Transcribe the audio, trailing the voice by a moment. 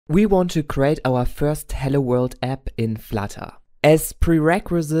We want to create our first Hello World app in Flutter. As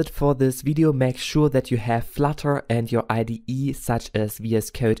prerequisite for this video, make sure that you have Flutter and your IDE such as VS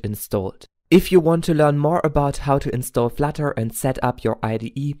Code installed. If you want to learn more about how to install Flutter and set up your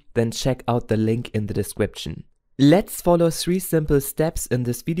IDE, then check out the link in the description. Let's follow 3 simple steps in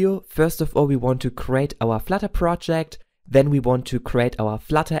this video. First of all, we want to create our Flutter project. Then we want to create our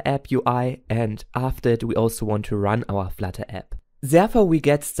Flutter app UI, and after it we also want to run our Flutter app. Therefore, we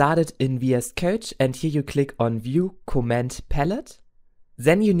get started in VS Code, and here you click on View Command Palette.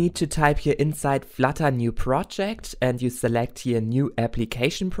 Then you need to type here inside Flutter New Project, and you select here New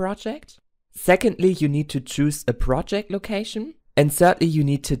Application Project. Secondly, you need to choose a project location. And thirdly, you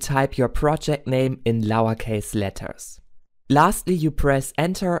need to type your project name in lowercase letters. Lastly, you press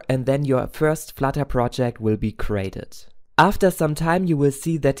Enter, and then your first Flutter project will be created. After some time, you will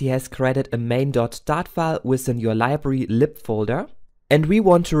see that he has created a main.dart file within your library lib folder. And we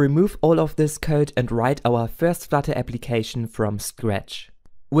want to remove all of this code and write our first Flutter application from scratch.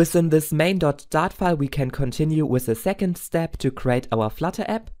 Within this main.dart file, we can continue with the second step to create our Flutter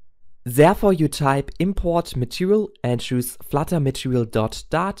app. Therefore, you type import material and choose flutter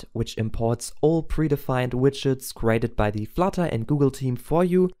material.dart, which imports all predefined widgets created by the Flutter and Google team for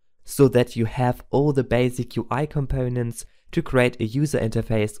you, so that you have all the basic UI components to create a user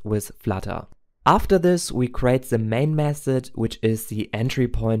interface with Flutter. After this, we create the main method, which is the entry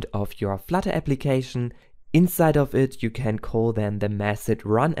point of your Flutter application. Inside of it, you can call then the method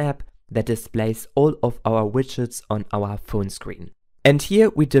runApp that displays all of our widgets on our phone screen. And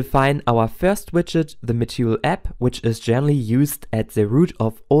here we define our first widget, the material app, which is generally used at the root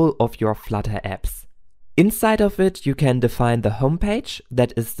of all of your Flutter apps. Inside of it, you can define the home page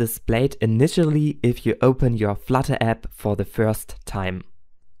that is displayed initially if you open your Flutter app for the first time.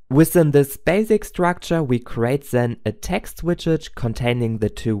 Within this basic structure, we create then a text widget containing the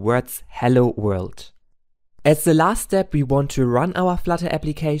 2 words Hello World. As the last step, we want to run our Flutter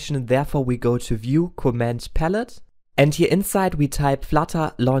application, therefore we go to View Command Palette. And here inside we type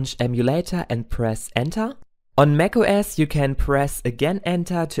Flutter Launch Emulator and press Enter. On macOS you can press again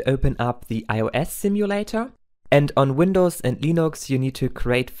Enter to open up the iOS simulator. And on Windows and Linux you need to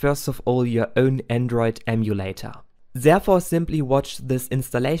create first of all your own Android emulator. Therefore simply watch this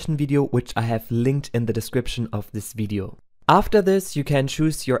installation video, which I have linked in the description of this video. After this you can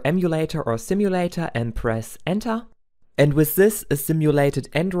choose your emulator or simulator and press Enter. And with this, a simulated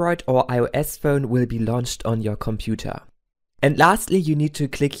Android or iOS phone will be launched on your computer. And lastly, you need to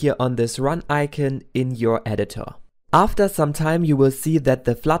click here on this run icon in your editor. After some time, you will see that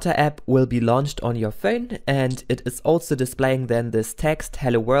the Flutter app will be launched on your phone, and it is also displaying then this text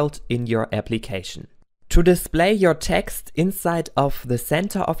Hello World in your application. To display your text inside of the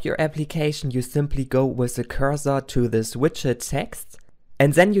center of your application, you simply go with the cursor to this widget text.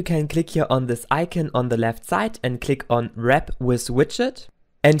 And then you can click here on this icon on the left side and click on Wrap with Widget.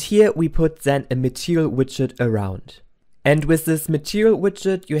 And here we put then a material widget around. And with this material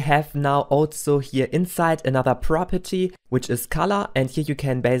widget, you have now also here inside another property, which is color. And here you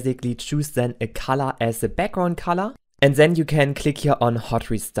can basically choose then a color as a background color. And then you can click here on Hot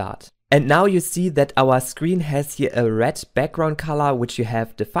Restart. And now you see that our screen has here a red background color, which you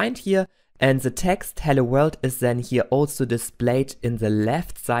have defined here. And the text Hello World is then here also displayed in the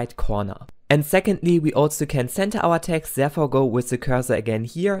left side corner. And secondly, we also can center our text, therefore go with the cursor again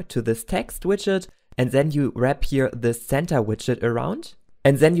here to this text widget, and then you wrap here the center widget around.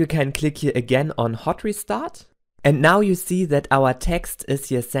 And then you can click here again on Hot Restart. And now you see that our text is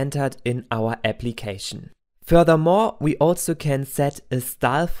here centered in our application. Furthermore, we also can set a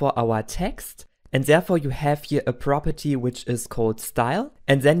style for our text. And therefore you have here a property which is called style,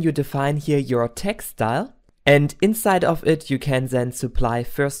 and then you define here your text style, and inside of it you can then supply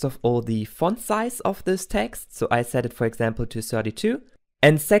first of all the font size of this text, so I set it for example to 32,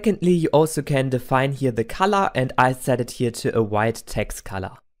 and secondly you also can define here the color, and I set it here to a white text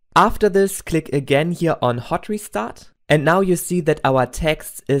color. After this, click again here on Hot Restart, and now you see that our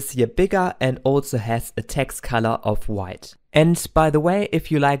text is here bigger and also has a text color of white. And by the way,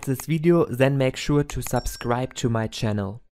 if you like this video, then make sure to subscribe to my channel.